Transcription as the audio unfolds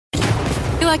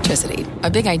electricity, a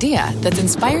big idea that's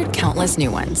inspired countless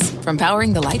new ones. From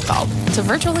powering the light bulb to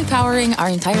virtually powering our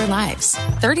entire lives.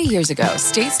 30 years ago,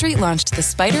 State Street launched the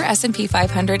SPDR S&P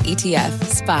 500 ETF,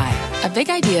 SPY. A big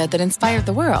idea that inspired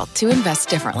the world to invest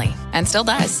differently. And still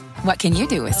does. What can you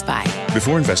do with SPY?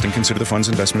 Before investing, consider the fund's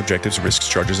investment objectives, risks,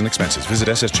 charges, and expenses. Visit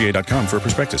ssga.com for a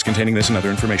prospectus containing this and other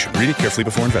information. Read it carefully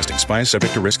before investing. SPY is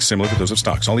subject to risks similar to those of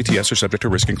stocks. All ETFs are subject to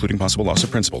risk, including possible loss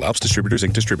of principal. Alps Distributors,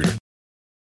 Inc. Distributor.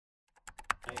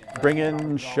 Bring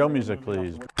in show music,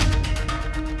 please.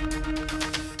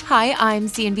 Hi, I'm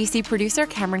CNBC producer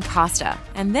Cameron Costa,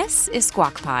 and this is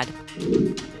Squawk Pod.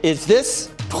 Is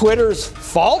this Twitter's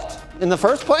fault in the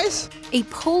first place? A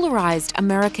polarized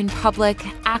American public,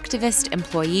 activist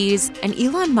employees, and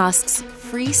Elon Musk's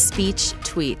free speech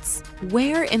tweets.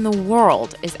 Where in the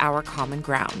world is our common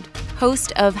ground?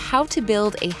 Host of How to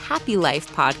Build a Happy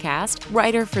Life podcast,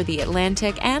 writer for The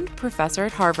Atlantic, and professor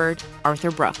at Harvard, Arthur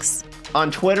Brooks. On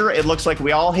Twitter, it looks like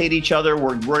we all hate each other.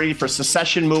 We're ready for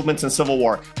secession movements and civil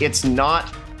war. It's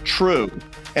not true.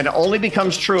 And it only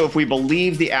becomes true if we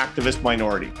believe the activist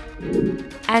minority.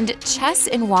 And chess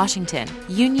in Washington,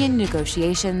 union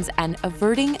negotiations, and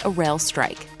averting a rail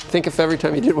strike. Think if every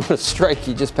time you did want to strike,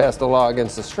 you just passed a law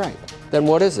against the strike. Then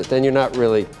what is it? Then you're not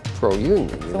really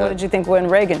pro-union. So what did you think when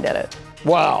Reagan did it?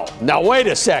 Wow. Now, wait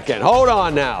a second. Hold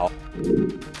on now.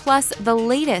 Plus, the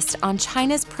latest on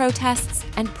China's protests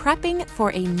and prepping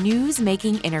for a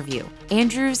news-making interview.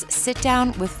 Andrew's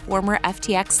sit-down with former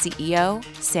FTX CEO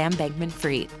Sam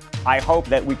Bankman-Fried. I hope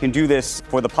that we can do this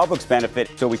for the public's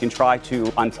benefit so we can try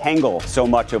to untangle so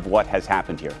much of what has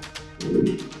happened here.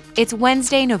 It's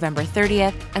Wednesday, November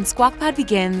 30th, and Squawk Pod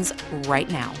begins right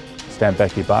now. Stand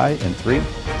Becky by in 3,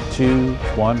 2,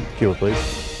 1. Cue it,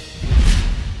 please.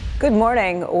 Good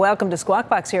morning. Welcome to Squawk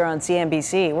Box here on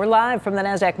CNBC. We're live from the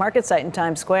NASDAQ market site in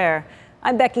Times Square.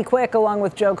 I'm Becky Quick along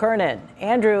with Joe Kernan.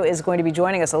 Andrew is going to be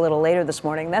joining us a little later this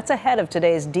morning. That's ahead of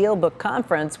today's Deal Book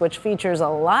Conference, which features a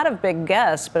lot of big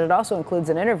guests, but it also includes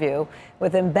an interview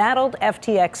with embattled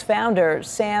FTX founder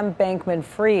Sam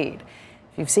Bankman-Fried.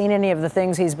 If you've seen any of the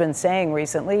things he's been saying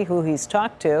recently, who he's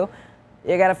talked to,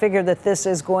 you got to figure that this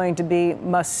is going to be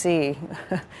must-see.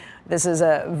 This is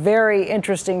a very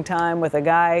interesting time with a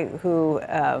guy who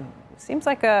seems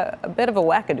like a bit of a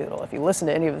wackadoodle if you listen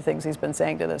to any of the things he's been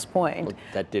saying to this point. Well,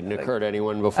 that didn't occur to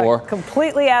anyone before.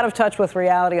 Completely out of touch with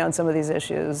reality on some of these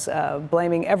issues,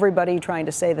 blaming everybody, trying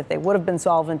to say that they would have been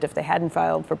solvent if they hadn't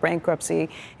filed for bankruptcy,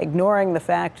 ignoring the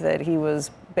fact that he was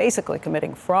basically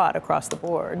committing fraud across the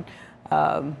board.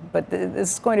 But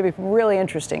this is going to be really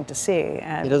interesting to see.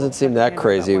 And it doesn't seem that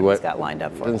crazy. What he's got lined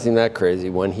up for. It doesn't seem that crazy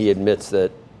when he admits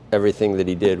that everything that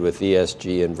he did with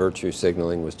ESG and virtue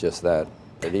signaling was just that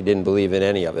he didn't believe in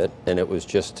any of it, and it was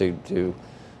just to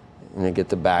get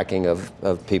the backing of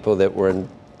people that were in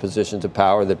positions of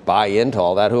power that buy into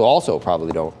all that, who also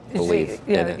probably don't believe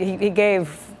in it. He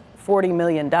gave $40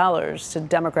 million to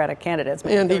Democratic candidates.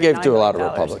 And he gave to a lot of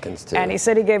Republicans, too. And he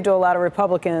said he gave to a lot of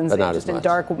Republicans. But not as much.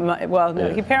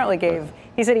 He apparently gave,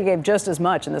 he said he gave just as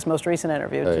much in this most recent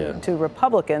interview to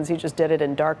Republicans. He just did it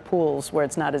in dark pools where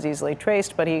it's not as easily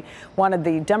traced. But he wanted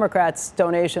the Democrats'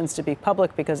 donations to be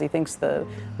public because he thinks the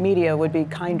media would be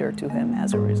kinder to him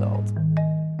as a result.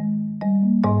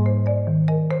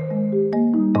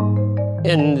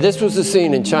 And this was the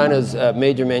scene in China's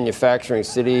major manufacturing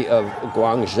city of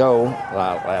Guangzhou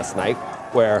last night,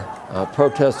 where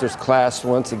protesters clashed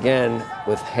once again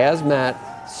with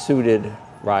hazmat-suited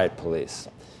riot police.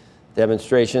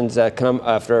 Demonstrations that come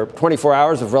after 24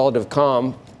 hours of relative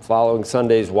calm following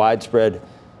Sunday's widespread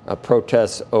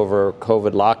protests over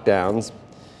COVID lockdowns.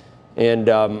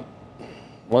 And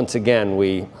once again,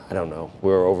 we're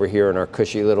over here in our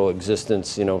cushy little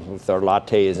existence, with our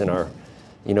lattes and our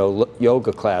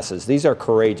yoga classes. These are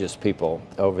courageous people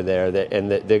over there,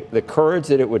 and the courage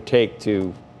that it would take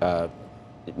to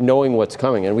knowing what's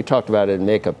coming. And we talked about it in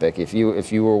Makeup, Becky. If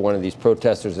you were one of these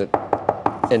protesters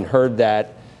and heard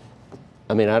that,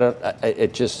 I mean,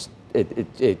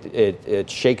 it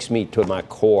shakes me to my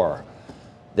core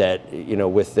that,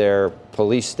 with their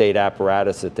police state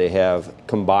apparatus that they have,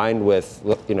 combined with,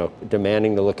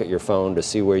 demanding to look at your phone to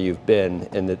see where you've been,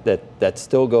 and that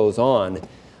still goes on.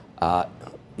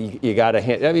 You got to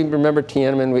hand. I mean, remember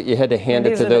Tiananmen? You had to hand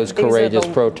it to those courageous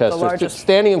protesters just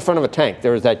standing in front of a tank.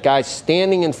 There was that guy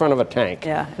standing in front of a tank.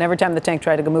 Yeah, and every time the tank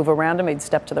tried to move around him, he'd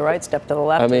step to the right, step to the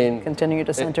left, and continue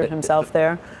to center himself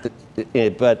there.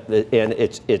 But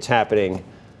it's happening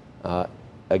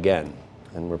again,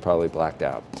 and we're probably blacked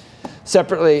out.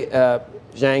 Separately,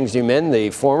 Jiang Zemin, the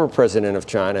former president of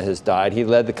China, has died. He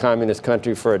led the communist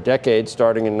country for a decade,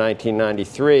 starting in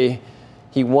 1993.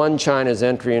 He won China's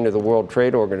entry into the World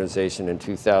Trade Organization in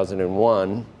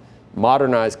 2001,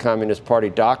 modernized Communist Party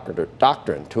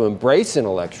doctrine to embrace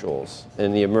intellectuals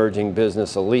and the emerging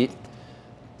business elite.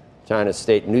 China's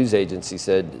state news agency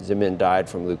said Zemin died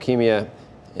from leukemia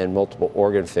and multiple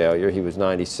organ failure. He was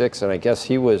 96, and I guess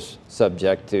he was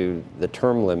subject to the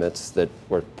term limits that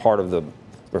were part of the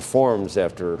reforms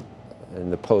in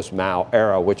the post-Mao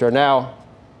era, which are now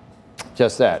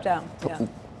just that. Yeah.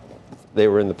 They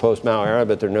were in the post-Mao era,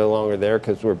 but they're no longer there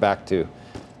because we're back to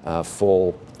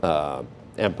full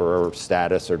emperor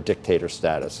status or dictator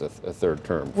status, a third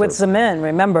term. With Zemin,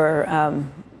 remember,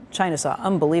 China saw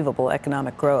unbelievable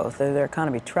economic growth. Their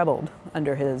economy trebled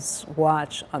under his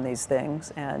watch on these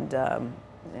things, and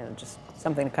just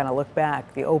something to kind of look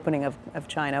back. The opening of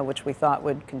China, which we thought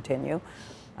would continue,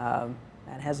 and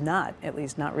has not, at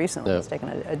least not recently. It's taken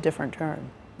a different turn.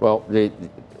 Well,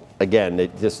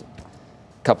 just a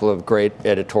couple of great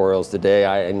editorials today.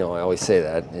 I know I always say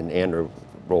that, and Andrew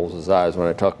rolls his eyes when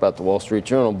I talk about the Wall Street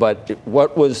Journal, but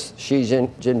what was Xi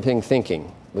Jinping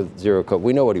thinking with zero COVID?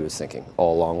 We know what he was thinking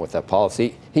all along with that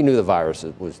policy. He knew the virus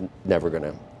was never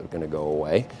going to go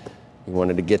away. He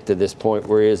wanted to get to this point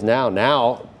where he is now.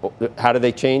 Now, how do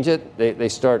they change it? They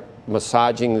start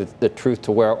massaging the truth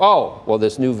to where,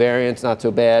 this new variant's not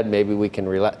so bad, maybe we can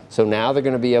relax. So now they're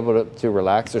going to be able to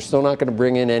relax. They're still not going to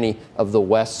bring in any of the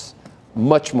West's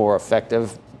much more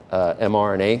effective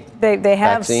mRNA They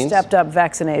have vaccines. stepped up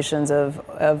vaccinations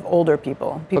of older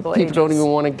people. But people don't even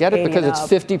want to get it because it's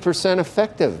 50%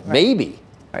 effective, maybe.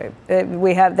 Right.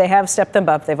 They have stepped them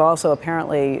up. They've also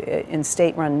apparently, in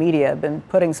state-run media, been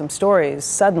putting some stories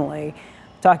suddenly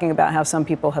talking about how some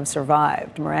people have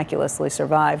miraculously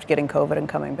survived getting COVID and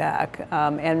coming back.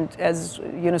 And as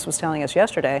Eunice was telling us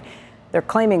yesterday, they're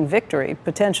claiming victory,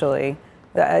 potentially.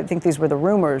 I think these were the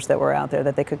rumors that were out there,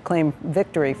 that they could claim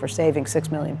victory for saving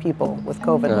 6 million people with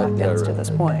COVID lockdowns to this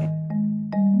point.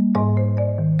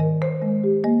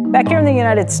 Back here in the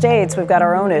United States, we've got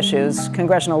our own issues.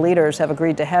 Congressional leaders have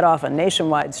agreed to head off a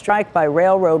nationwide strike by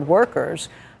railroad workers,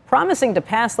 promising to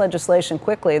pass legislation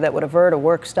quickly that would avert a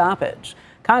work stoppage.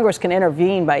 Congress can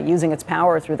intervene by using its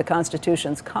power through the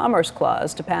Constitution's Commerce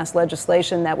Clause to pass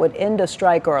legislation that would end a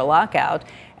strike or a lockout,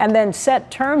 and then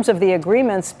set terms of the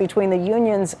agreements between the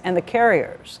unions and the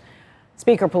carriers.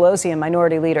 Speaker Pelosi and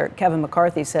Minority Leader Kevin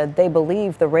McCarthy said they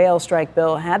believe the rail strike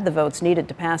bill had the votes needed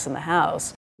to pass in the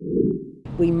House.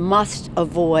 We must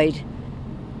avoid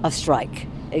a strike.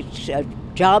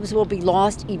 Jobs will be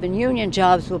lost, even union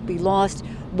jobs will be lost.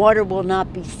 Water will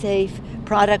not be safe.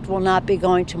 Product will not be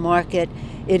going to market.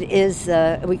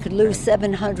 We could lose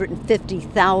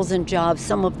 750,000 jobs,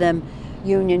 some of them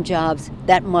union jobs.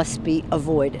 That must be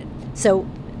avoided. So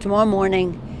tomorrow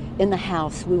morning in the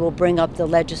House, we will bring up the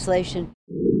legislation.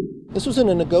 This was in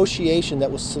a negotiation that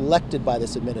was selected by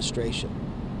this administration.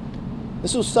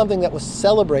 This was something that was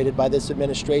celebrated by this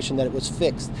administration, that it was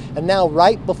fixed. And now,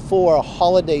 right before a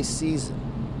holiday season,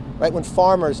 right when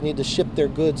farmers need to ship their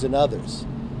goods and others,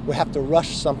 we have to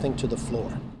rush something to the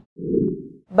floor.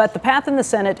 But the path in the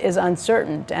Senate is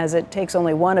uncertain, as it takes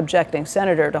only one objecting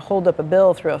senator to hold up a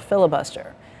bill through a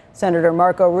filibuster. Senator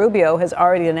Marco Rubio has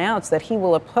already announced that he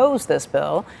will oppose this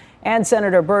bill, and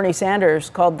Senator Bernie Sanders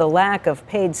called the lack of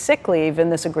paid sick leave in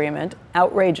this agreement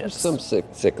outrageous. Some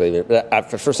sick leave.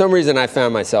 For some reason, I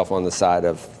found myself on the side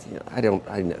of,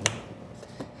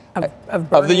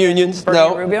 of the unions.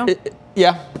 Bernie Rubio?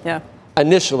 Yeah.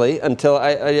 Initially, until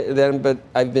but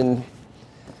I've been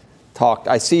talked.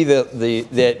 I see that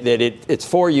it's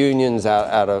 4 unions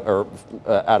out of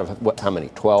what? How many?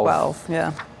 12. 12.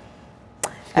 Yeah.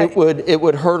 It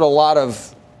would hurt a lot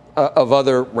of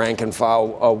other rank and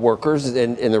file workers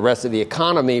in the rest of the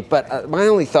economy. But my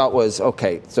only thought was,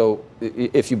 okay, so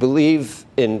if you believe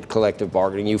in collective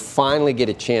bargaining, you finally get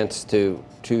a chance to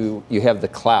you have the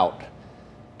clout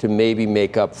to maybe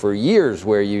make up for years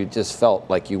where you just felt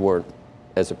like you weren't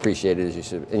as appreciated as you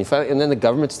should. And then the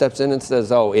government steps in and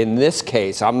says, in this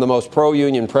case, I'm the most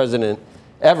pro-union president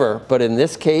ever, but in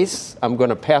this case, I'm going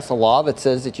to pass a law that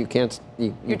says that you can't.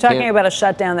 You're talking about a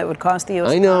shutdown that would cost the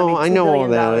U.S. economy $2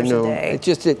 billion I know. It's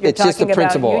just the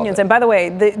principle. Unions. And by the way,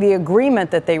 the agreement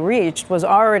that they reached was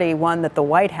already one that the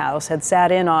White House had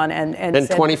sat in on and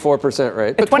 24%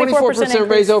 raise. But 24%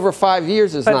 raise over 5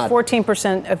 years is not. But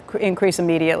 14% increase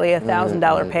immediately,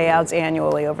 $1,000 payouts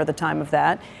annually over the time of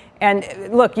that.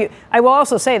 And look, I will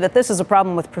also say that this is a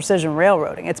problem with precision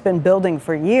railroading. It's been building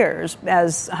for years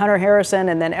as Hunter Harrison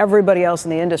and then everybody else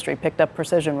in the industry picked up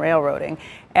precision railroading.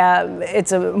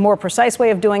 It's a more precise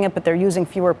way of doing it, but they're using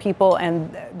fewer people,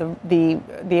 and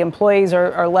the employees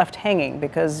are left hanging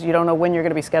because you don't know when you're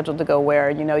going to be scheduled to go where.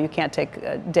 You can't take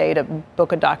a day to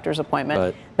book a doctor's appointment.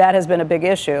 Right. That has been a big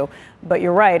issue. But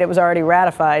you're right, it was already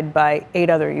ratified by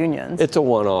 8 other unions. It's a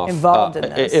one-off. Involved in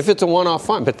this. If it's a one-off,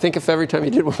 fine. But think if every time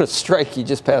you did want to strike, you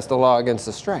just passed a law against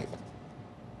the strike.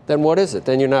 Then what is it?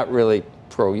 Then you're not really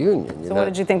pro-union. So what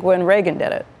did you think when Reagan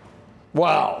did it?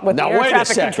 Wow. Now, wait a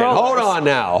second. Hold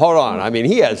on. I mean,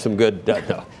 he had some good...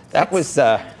 that was...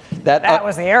 that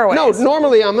was the airways. No,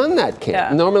 normally I'm in that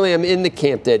camp. Yeah. Normally I'm in the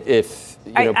camp that if...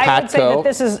 I would say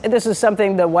that this is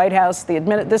something the White House,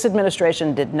 this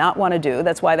administration did not want to do.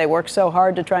 That's why they worked so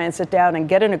hard to try and sit down and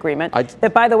get an agreement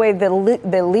that, by the way, the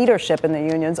leadership in the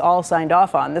unions all signed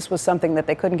off on. This was something that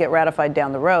they couldn't get ratified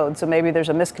down the road. So maybe there's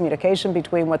a miscommunication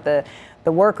between what the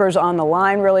workers on the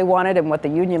line really wanted and what the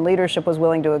union leadership was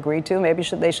willing to agree to. Maybe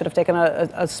they should have taken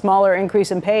a smaller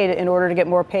increase in pay in order to get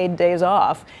more paid days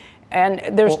off.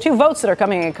 And there's 2 votes that are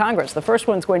coming in Congress. The first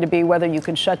one's going to be whether you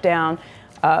can shut down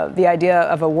the idea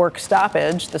of a work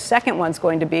stoppage. The second one's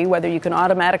going to be whether you can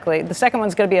the second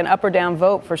one's going to be an up or down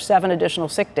vote for 7 additional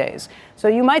sick days. So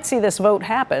you might see this vote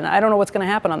happen. I don't know what's going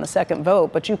to happen on the second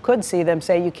vote, but you could see them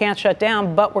say you can't shut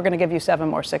down, but we're going to give you 7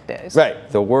 more sick days. Right.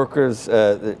 The workers,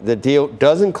 the deal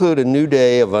does include a new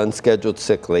day of unscheduled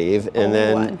sick leave, and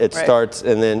then it starts,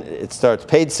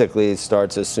 paid sick leave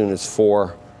starts as soon as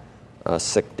 4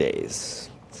 sick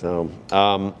days. So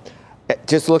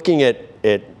just looking at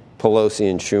Pelosi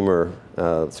and Schumer,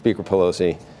 Speaker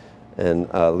Pelosi and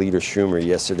Leader Schumer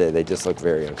yesterday, they just look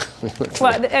very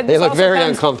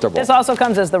uncomfortable. This also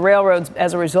comes as the railroads,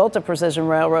 as a result of precision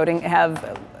railroading,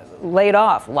 have laid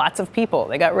off lots of people.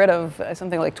 They got rid of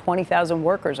something like 20,000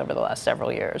 workers over the last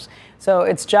several years. So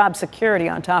it's job security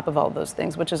on top of all those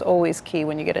things, which is always key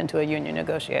when you get into a union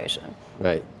negotiation.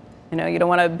 Right. You don't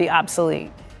want to be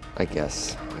obsolete. I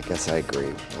guess I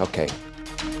agree. Okay.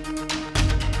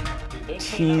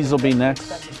 Cheese will be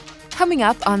next. Coming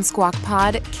up on Squawk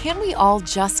Pod, can we all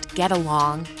just get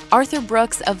along? Arthur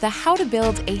Brooks of the How to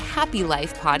Build a Happy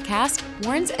Life podcast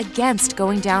warns against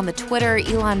going down the Twitter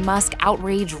Elon Musk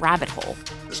outrage rabbit hole.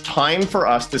 It's time for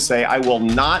us to say, I will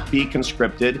not be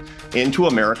conscripted into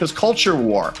America's culture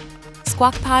war.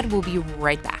 Squawk Pod will be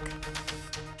right back.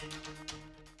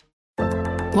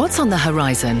 What's on the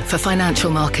horizon for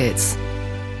financial markets?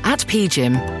 At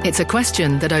PGIM, it's a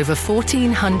question that over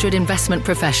 1,400 investment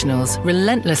professionals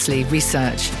relentlessly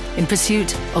research in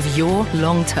pursuit of your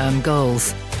long-term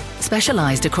goals.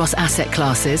 Specialized across asset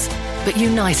classes, but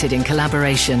united in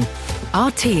collaboration, our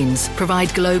teams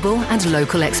provide global and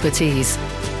local expertise.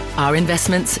 Our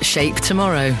investments shape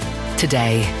tomorrow,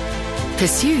 today.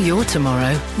 Pursue your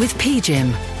tomorrow with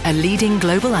PGIM, a leading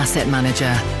global asset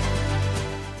manager.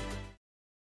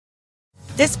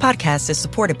 This podcast is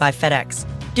supported by FedEx.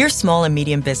 Dear small and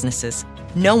medium businesses,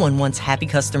 no one wants happy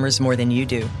customers more than you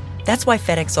do. That's why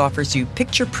FedEx offers you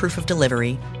picture proof of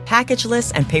delivery,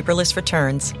 packageless and paperless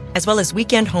returns, as well as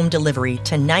weekend home delivery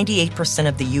to 98%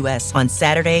 of the U.S. on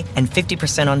Saturday and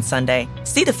 50% on Sunday.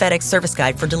 See the FedEx service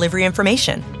guide for delivery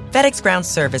information. FedEx Ground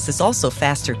service is also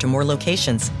faster to more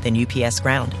locations than UPS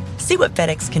Ground. See what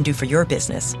FedEx can do for your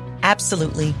business.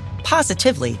 Absolutely,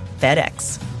 positively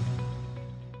FedEx.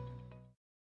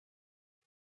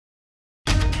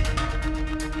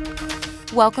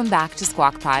 Welcome back to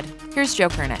Squawk Pod. Here's Joe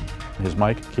Kernan. Here's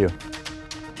Mike Q.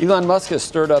 Elon Musk has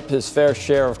stirred up his fair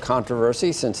share of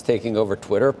controversy since taking over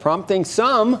Twitter, prompting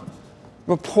some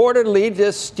reportedly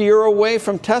to steer away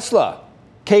from Tesla.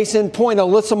 Case in point,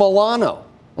 Alyssa Milano.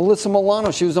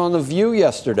 She was on The View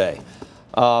yesterday.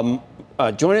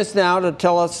 Join us now to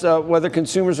tell us whether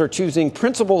consumers are choosing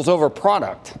principles over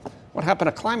product. What happened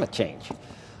to climate change?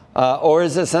 Or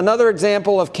is this another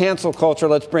example of cancel culture?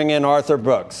 Let's bring in Arthur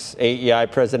Brooks, AEI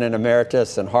President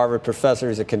Emeritus and Harvard professor.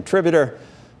 He's a contributor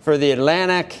for The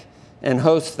Atlantic and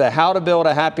hosts the How to Build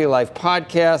a Happy Life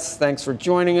podcast. Thanks for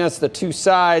joining us. The two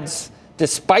sides,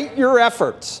 despite your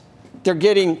efforts, they're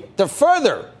getting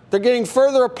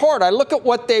further apart. I look at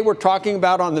what they were talking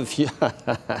about on The View.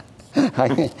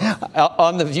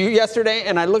 On The View yesterday,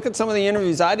 and I look at some of the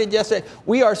interviews I did yesterday.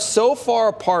 We are so far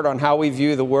apart on how we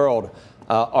view the world.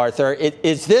 Arthur,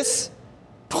 is this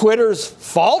Twitter's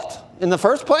fault in the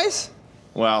first place?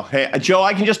 Well, hey, Joe,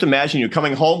 I can just imagine you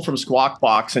coming home from Squawk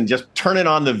Box and just turning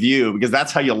on The View because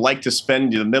that's how you like to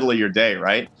spend the middle of your day,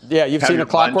 right? Yeah, you've seen A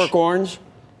Clockwork Orange?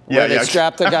 Where they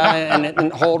strap the guy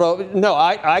and hold over. No,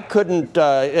 I couldn't.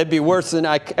 It'd be worse than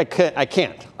I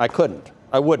can't. I couldn't.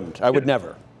 I wouldn't. I would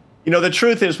never. You know, the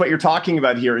truth is what you're talking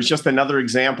about here is just another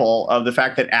example of the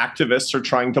fact that activists are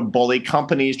trying to bully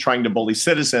companies, trying to bully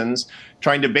citizens,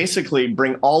 trying to basically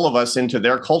bring all of us into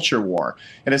their culture war.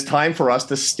 And it's time for us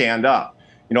to stand up.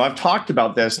 You know, I've talked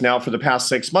about this now for the past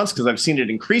 6 months because I've seen it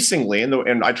increasingly.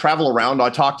 And I travel around, I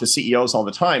talk to CEOs all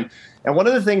the time. And one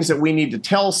of the things that we need to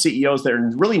tell CEOs that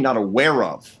are really not aware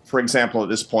of, for example, at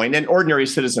this point, and ordinary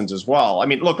citizens as well. I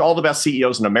mean, look, all the best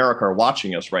CEOs in America are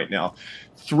watching us right now.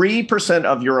 3%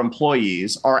 of your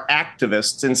employees are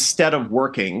activists instead of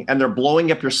working, and they're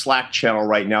blowing up your Slack channel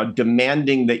right now,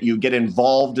 demanding that you get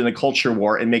involved in a culture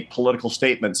war and make political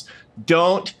statements.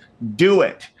 Don't do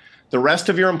it. The rest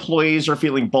of your employees are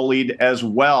feeling bullied as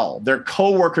well. Their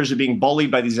coworkers are being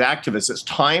bullied by these activists. It's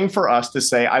time for us to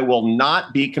say, I will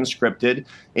not be conscripted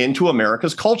into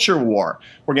America's culture war.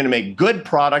 We're going to make good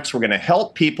products. We're going to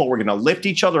help people. We're going to lift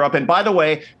each other up. And by the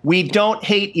way, we don't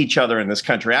hate each other in this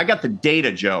country. I got the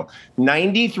data, Joe.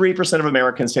 93% of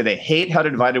Americans say they hate how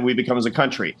divided we become as a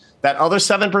country. That other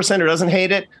 7% who doesn't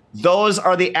hate it, those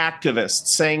are the activists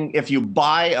saying if you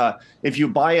buy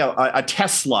a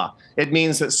Tesla, it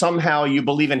means that somehow you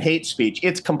believe in hate speech.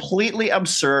 It's completely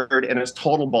absurd and it's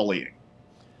total bullying.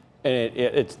 And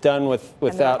it's done without.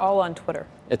 And they're all on Twitter.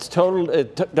 It's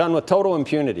done with total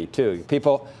impunity too.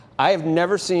 People, I have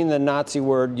never seen the Nazi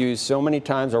word used so many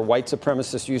times, or white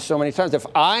supremacist used so many times. If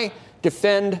I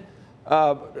defend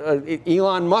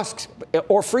Elon Musk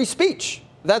or free speech,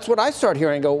 that's what I start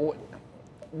hearing. Go,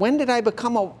 when did I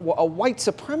become a white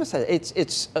supremacist?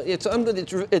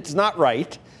 It's not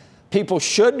right. People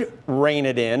should rein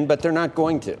it in, but they're not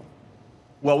going to.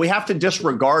 Well, we have to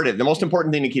disregard it. The most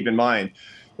important thing to keep in mind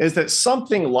is that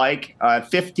something like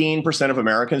 15% of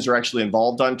Americans are actually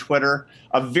involved on Twitter.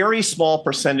 A very small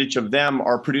percentage of them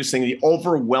are producing the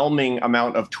overwhelming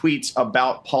amount of tweets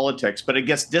about politics, but it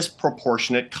gets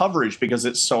disproportionate coverage because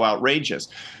it's so outrageous.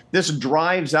 This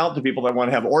drives out the people that want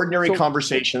to have ordinary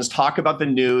conversations, talk about the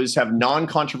news, have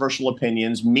non-controversial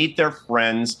opinions, meet their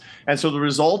friends. And so the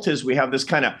result is we have this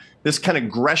kind of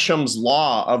Gresham's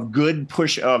law of good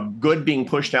being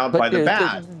pushed out by the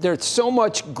bad. There's so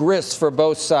much grist for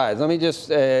both sides. Let me just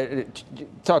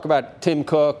talk about Tim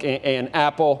Cook and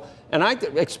Apple. And I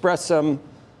expressed some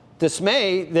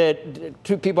dismay that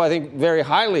two people I think very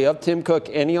highly of, Tim Cook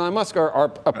and Elon Musk,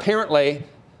 are apparently.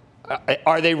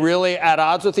 Are they really at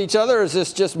odds with each other, or is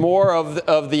this just more of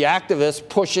the activists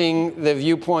pushing the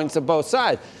viewpoints of both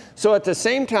sides? So at the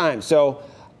same time,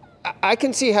 I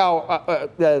can see how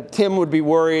Tim would be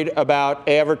worried about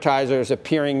advertisers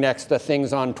appearing next to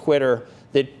things on Twitter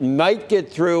that might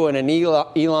get through in an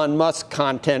Elon Musk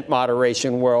content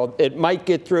moderation world. It might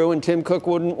get through, and Tim Cook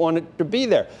wouldn't want it to be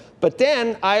there. But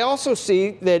then I also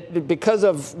see that because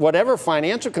of whatever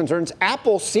financial concerns,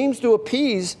 Apple seems to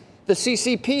appease the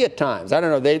CCP at times. I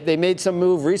don't know. They made some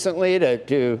move recently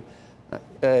to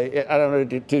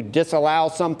disallow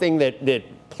something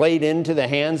that played into the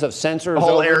hands of censors. The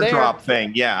whole over airdrop there.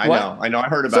 Thing. Yeah, I know. I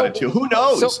heard about it too. Who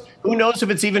knows? Who knows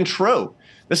if it's even true?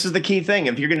 This is the key thing.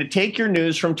 If you're going to take your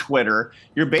news from Twitter,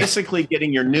 you're basically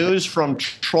getting your news from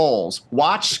trolls.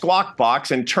 Watch Squawk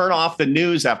Box and turn off the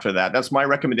news after that. That's my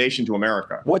recommendation to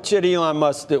America. What should Elon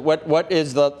Musk do? What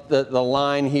is the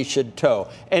line he should toe?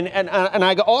 And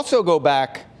I also go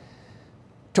back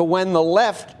to when the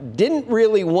left didn't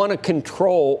really want to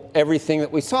control everything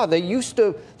that we saw. The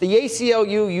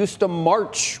ACLU used to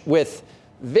march with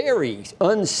very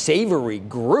unsavory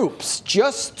groups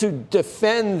just to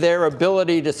defend their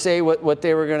ability to say what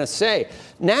they were going to say.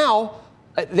 Now,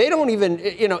 they don't even,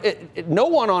 no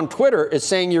one on Twitter is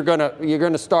saying you're going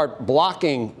to start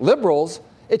blocking liberals.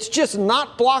 It's just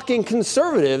not blocking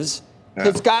conservatives. Yeah.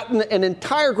 It's gotten an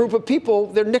entire group of people,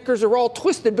 their knickers are all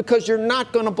twisted because you're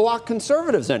not going to block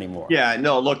conservatives anymore. Yeah,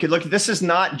 no, look, this is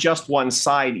not just one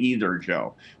side either,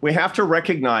 Joe. We have to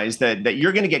recognize that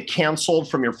you're going to get canceled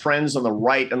from your friends on the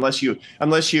right unless you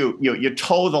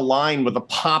toe the line with the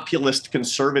populist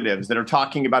conservatives that are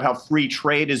talking about how free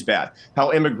trade is bad,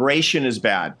 how immigration is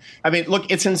bad. I mean, look,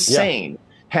 it's insane. Yeah.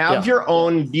 Have your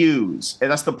own views. And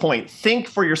that's the point. Think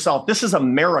for yourself. This is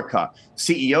America.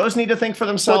 CEOs need to think for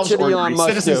themselves, or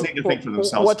citizens need to think for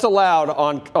themselves. What's allowed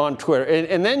on Twitter?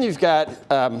 And then you've got,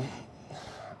 the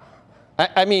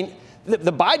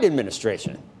Biden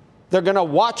administration, they're going to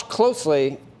watch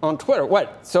closely on Twitter.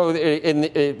 What? So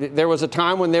there was a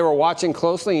time when they were watching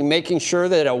closely and making sure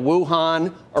that a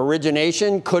Wuhan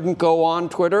origination couldn't go on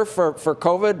Twitter for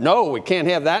COVID? No, we can't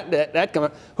have that come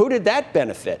out. Who did that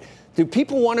benefit? Do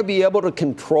people want to be able to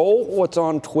control what's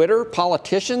on Twitter?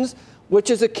 Politicians, which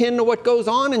is akin to what goes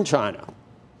on in China.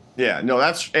 Yeah, no,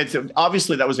 it's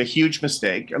obviously that was a huge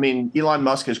mistake. I mean, Elon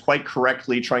Musk is quite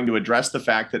correctly trying to address the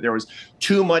fact that there was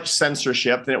too much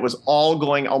censorship and it was all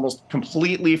going almost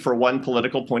completely for one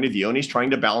political point of view. And he's trying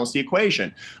to balance the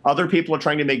equation. Other people are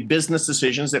trying to make business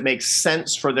decisions that make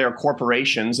sense for their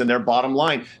corporations and their bottom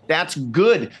line. That's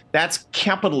good. That's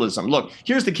capitalism. Look,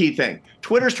 here's the key thing.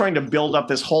 Twitter's trying to build up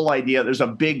this whole idea. There's a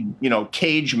big,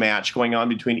 cage match going on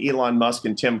between Elon Musk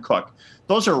and Tim Cook.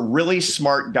 Those are really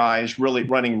smart guys, really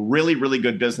running really, really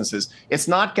good businesses. It's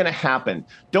not going to happen.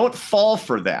 Don't fall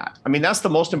for that. I mean, that's the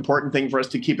most important thing for us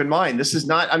to keep in mind. This is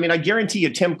not, I guarantee you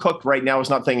Tim Cook right now is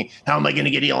not thinking, how am I going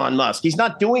to get Elon Musk? He's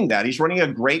not doing that. He's running a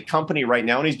great company right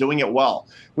now and he's doing it well.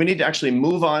 We need to actually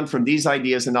move on from these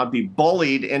ideas and not be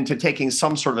bullied into taking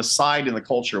some sort of a side in the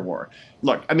culture war.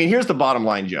 Look, here's the bottom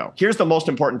line, Joe. Here's the most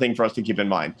important thing for us to keep in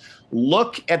mind.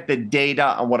 Look at the data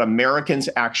on what Americans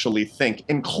actually think,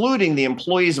 including the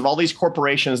employees of all these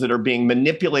corporations that are being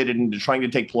manipulated into trying to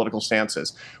take political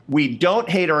stances. We don't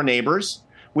hate our neighbors.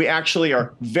 We actually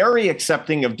are very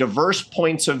accepting of diverse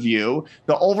points of view.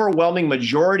 The overwhelming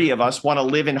majority of us want to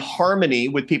live in harmony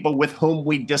with people with whom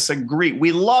we disagree.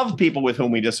 We love people with whom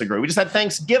we disagree. We just had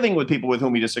Thanksgiving with people with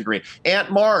whom we disagree.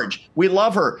 Aunt Marge, we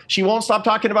love her. She won't stop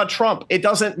talking about Trump. It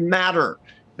doesn't matter.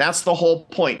 That's the whole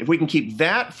point. If we can keep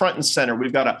that front and center,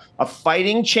 we've got a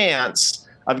fighting chance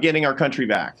of getting our country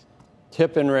back.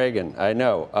 Tip and Reagan, I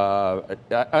know.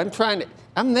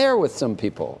 I'm there with some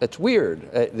people. It's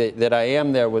weird that I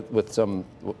am there with some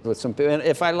people. And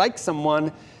if I like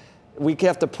someone, we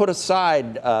have to put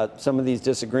aside some of these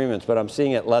disagreements. But I'm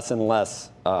seeing it less and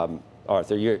less.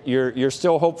 Arthur, you're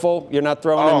still hopeful. You're not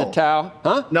throwing in the towel,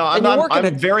 huh? No,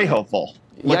 I'm very hopeful.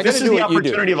 Look, this is the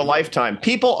opportunity of a lifetime.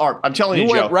 People are, I'm telling you,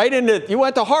 Joe. You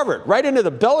went to Harvard, right into the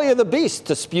belly of the beast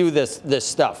to spew this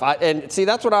stuff. And see,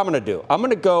 that's what I'm going to do. I'm going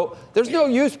to go, there's no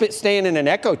use staying in an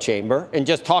echo chamber and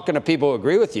just talking to people who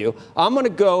agree with you. I'm going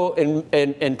to go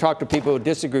and talk to people who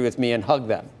disagree with me and hug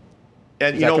them.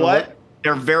 And you know what?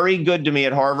 They're very good to me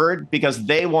at Harvard because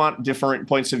they want different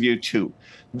points of view too.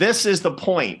 This is the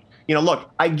point. Look,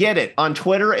 I get it. On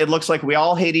Twitter, it looks like we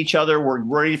all hate each other. We're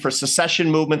ready for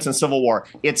secession movements and civil war.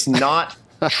 It's not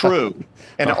true.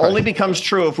 And it only becomes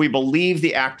true if we believe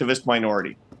the activist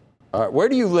minority. All right. Where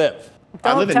do you live?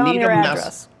 I live in Needham,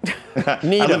 Massachusetts. I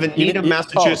live in Needham,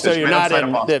 Massachusetts. So you're not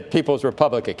in the People's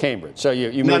Republic of Cambridge. So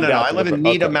you moved out. No. I live in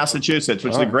Needham, Massachusetts,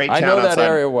 which is a great town outside. I know that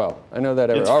area well.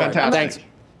 It's all fantastic. Right. Thanks.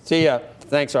 See ya.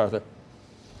 Thanks, Arthur.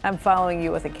 I'm following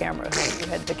you with a camera as you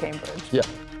head to Cambridge. Yeah.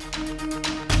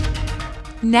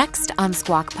 Next on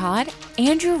Squawk Pod,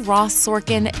 Andrew Ross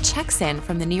Sorkin checks in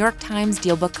from the New York Times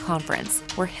DealBook Conference,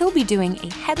 where he'll be doing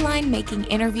a headline-making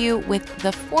interview with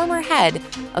the former head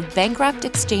of bankrupt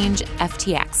exchange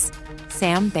FTX,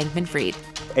 Sam Bankman-Fried.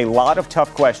 A lot of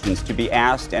tough questions to be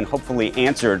asked and hopefully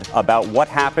answered about what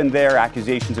happened there.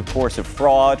 Accusations, of course, of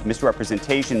fraud,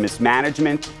 misrepresentation,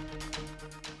 mismanagement.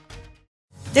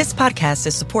 This podcast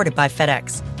is supported by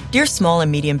FedEx. Dear small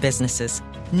and medium businesses,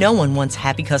 no one wants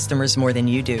happy customers more than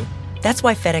you do. That's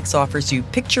why FedEx offers you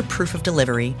picture proof of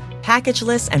delivery,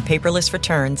 packageless and paperless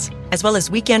returns, as well as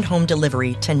weekend home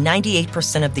delivery to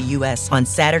 98% of the U.S. on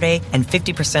Saturday and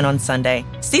 50% on Sunday.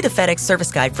 See the FedEx service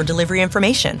guide for delivery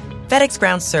information. FedEx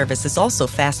Ground service is also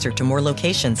faster to more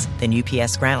locations than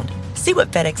UPS Ground. See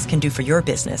what FedEx can do for your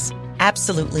business.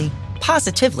 Absolutely,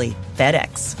 positively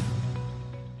FedEx.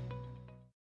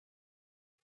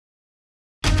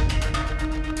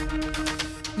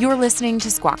 You're listening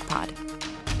to Squawk Pod.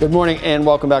 Good morning and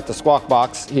welcome back to Squawk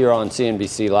Box here on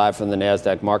CNBC Live from the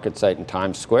NASDAQ market site in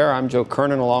Times Square. I'm Joe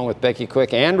Kernan along with Becky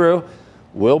Quick. Andrew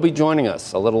will be joining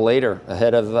us a little later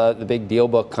ahead of the big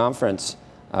DealBook conference,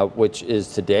 which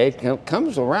is today. It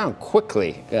comes around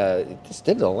quickly. Just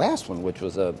did the last one, which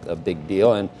was a big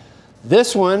deal. And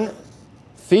this one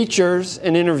features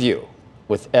an interview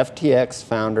with FTX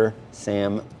founder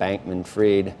Sam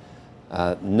Bankman-Fried.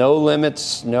 No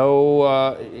limits,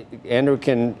 Andrew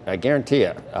can, I guarantee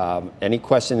you, any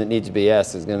question that needs to be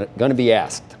asked is going to be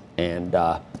asked. And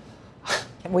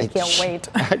we can't wait.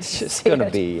 It's just going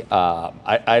to be,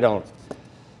 I don't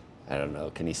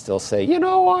know. Can he still say, I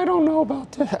don't know about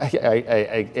that?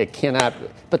 I cannot.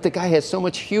 But the guy has so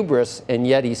much hubris, and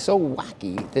yet he's so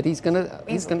wacky that he's going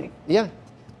to, yeah.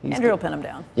 Andrew will pin him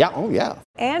down. Yeah, oh yeah.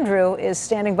 Andrew is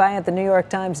standing by at the New York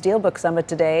Times DealBook Summit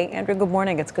today. Andrew, good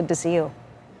morning. It's good to see you.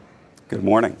 Good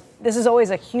morning. This is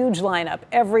always a huge lineup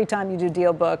every time you do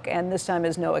DealBook, and this time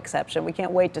is no exception. We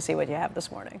can't wait to see what you have this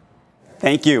morning.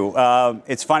 Thank you.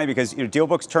 It's funny because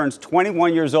DealBooks turns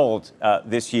 21 years old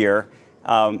this year.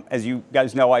 As you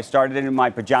guys know, I started in my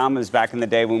pajamas back in the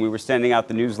day when we were sending out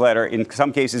the newsletter, in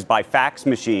some cases by fax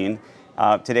machine.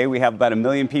 Today we have about 1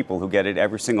 million people who get it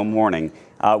every single morning.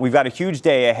 We've got a huge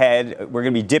day ahead. We're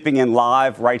going to be dipping in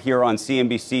live right here on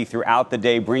CNBC throughout the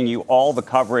day, bringing you all the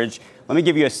coverage. Let me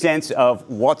give you a sense of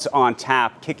what's on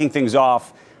tap. Kicking things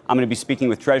off, I'm going to be speaking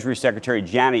with Treasury Secretary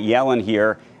Janet Yellen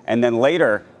here. And then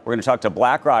later, we're going to talk to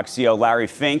BlackRock CEO Larry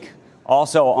Fink.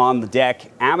 Also on the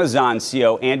deck, Amazon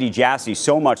CEO Andy Jassy.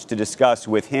 So much to discuss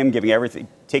with him, given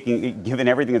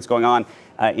everything that's going on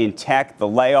in tech, the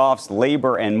layoffs,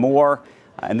 labor, and more.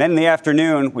 And then in the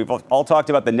afternoon, we've all talked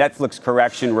about the Netflix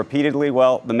correction repeatedly.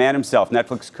 Well, the man himself,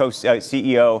 Netflix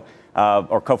CEO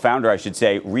or co-founder, I should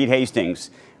say, Reed Hastings.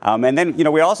 And then,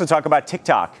 we also talk about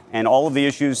TikTok and all of the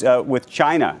issues with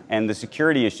China and the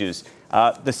security issues.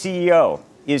 The CEO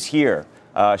is here.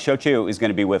 Shou Chew is going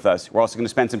to be with us. We're also going to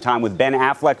spend some time with Ben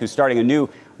Affleck, who's starting a new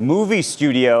movie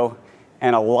studio,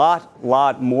 and a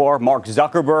lot more. Mark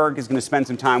Zuckerberg is going to spend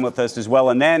some time with us as well.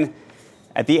 And then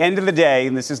at the end of the day,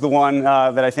 and this is the one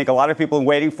that I think a lot of people are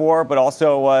waiting for, but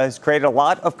also has created a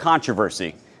lot of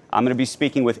controversy. I'm going to be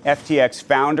speaking with FTX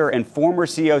founder and former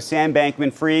CEO Sam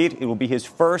Bankman-Fried. It will be his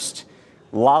first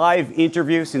live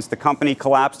interview since the company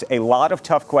collapsed. A lot of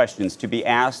tough questions to be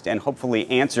asked and hopefully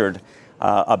answered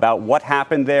about what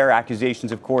happened there.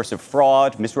 Accusations, of course, of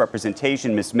fraud,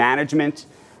 misrepresentation, mismanagement.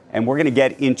 And we're going to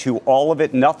get into all of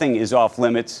it. Nothing is off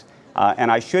limits.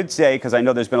 And I should say, because I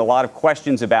know there's been a lot of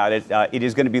questions about it, it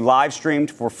is going to be live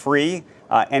streamed for free.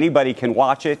 Anybody can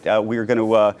watch it. We're going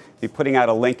to be putting out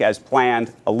a link as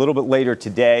planned a little bit later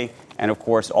today. And, of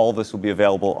course, all of this will be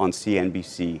available on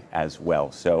CNBC as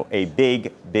well. So a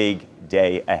big, big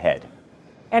day ahead.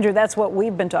 Andrew, that's what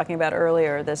we've been talking about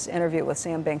earlier, this interview with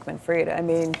Sam Bankman-Fried. I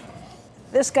mean,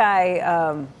 this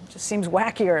guy just seems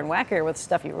wackier and wackier with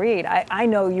stuff you read. I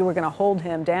know you were going to hold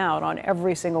him down on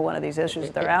every single one of these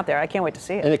issues that are out there. I can't wait to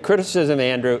see it. And the criticism,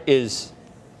 Andrew, is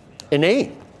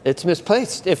inane. It's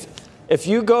misplaced. If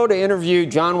you go to interview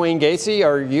John Wayne Gacy,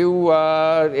 are you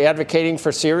advocating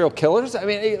for serial killers? I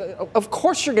mean, of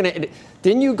course you're going to.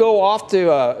 Didn't you go off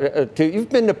to you've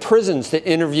been to prisons to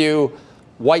interview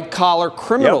white-collar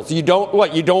criminals? Yep. You don't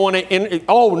want to.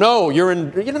 Oh no, you're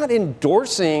not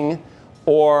endorsing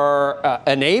or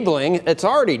enabling. It's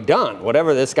already done.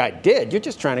 Whatever this guy did, you're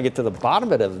just trying to get to the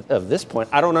bottom of it of this point.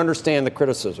 I don't understand the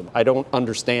criticism. I don't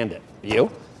understand it. You?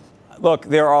 Look,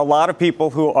 there are a lot of people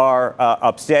who are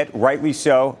upset, rightly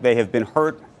so. They have been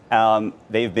hurt.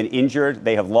 They have been injured.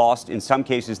 They have lost, in some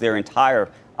cases, their entire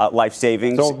life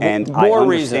savings. So and I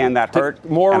understand that hurt.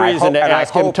 More reason to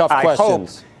ask him tough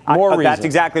questions. More reason. That's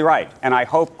exactly right. And I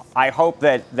hope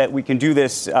that we can do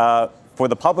this for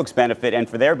the public's benefit and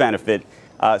for their benefit,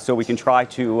 so we can try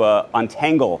to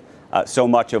untangle so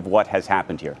much of what has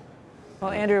happened here. Well,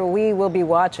 Andrew, we will be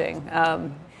watching.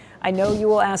 I know you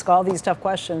will ask all these tough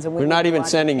questions, and we're not even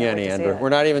sending you any, Andrew. We're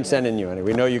not even sending you any.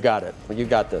 We know you got it. You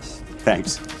got this.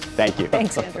 Thanks. Thank you.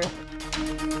 Thanks, Andrew.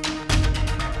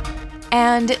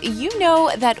 And you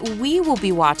know that we will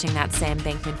be watching that Sam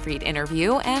Bankman-Fried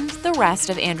interview and the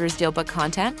rest of Andrew's DealBook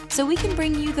content, so we can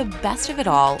bring you the best of it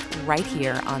all right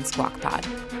here on Squawk Pod.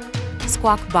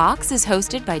 Squawk Box is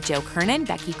hosted by Joe Kernan,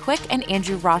 Becky Quick, and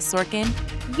Andrew Ross Sorkin,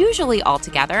 usually all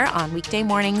together on weekday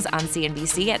mornings on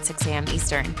CNBC at 6 a.m.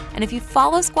 Eastern. And if you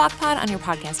follow Squawk Pod on your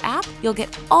podcast app, you'll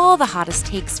get all the hottest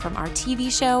takes from our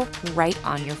TV show right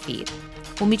on your feed.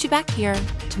 We'll meet you back here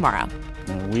tomorrow.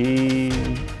 We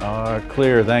are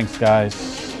clear. Thanks, guys.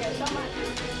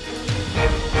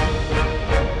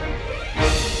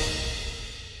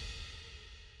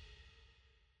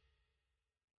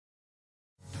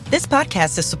 This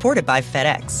podcast is supported by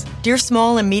FedEx. Dear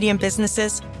small and medium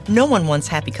businesses, no one wants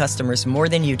happy customers more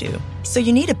than you do. So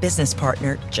you need a business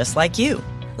partner just like you.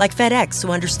 Like FedEx,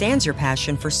 who understands your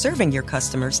passion for serving your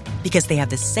customers because they have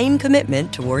the same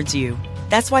commitment towards you.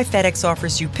 That's why FedEx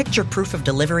offers you picture proof of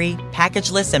delivery,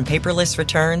 packageless and paperless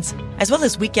returns, as well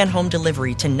as weekend home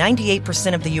delivery to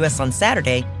 98% of the U.S. on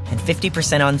Saturday and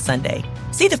 50% on Sunday.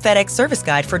 See the FedEx service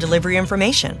guide for delivery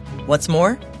information. What's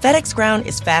more, FedEx Ground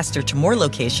is faster to more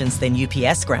locations than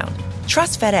UPS Ground.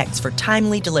 Trust FedEx for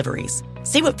timely deliveries.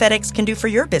 See what FedEx can do for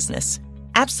your business.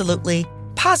 Absolutely,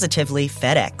 positively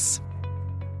FedEx.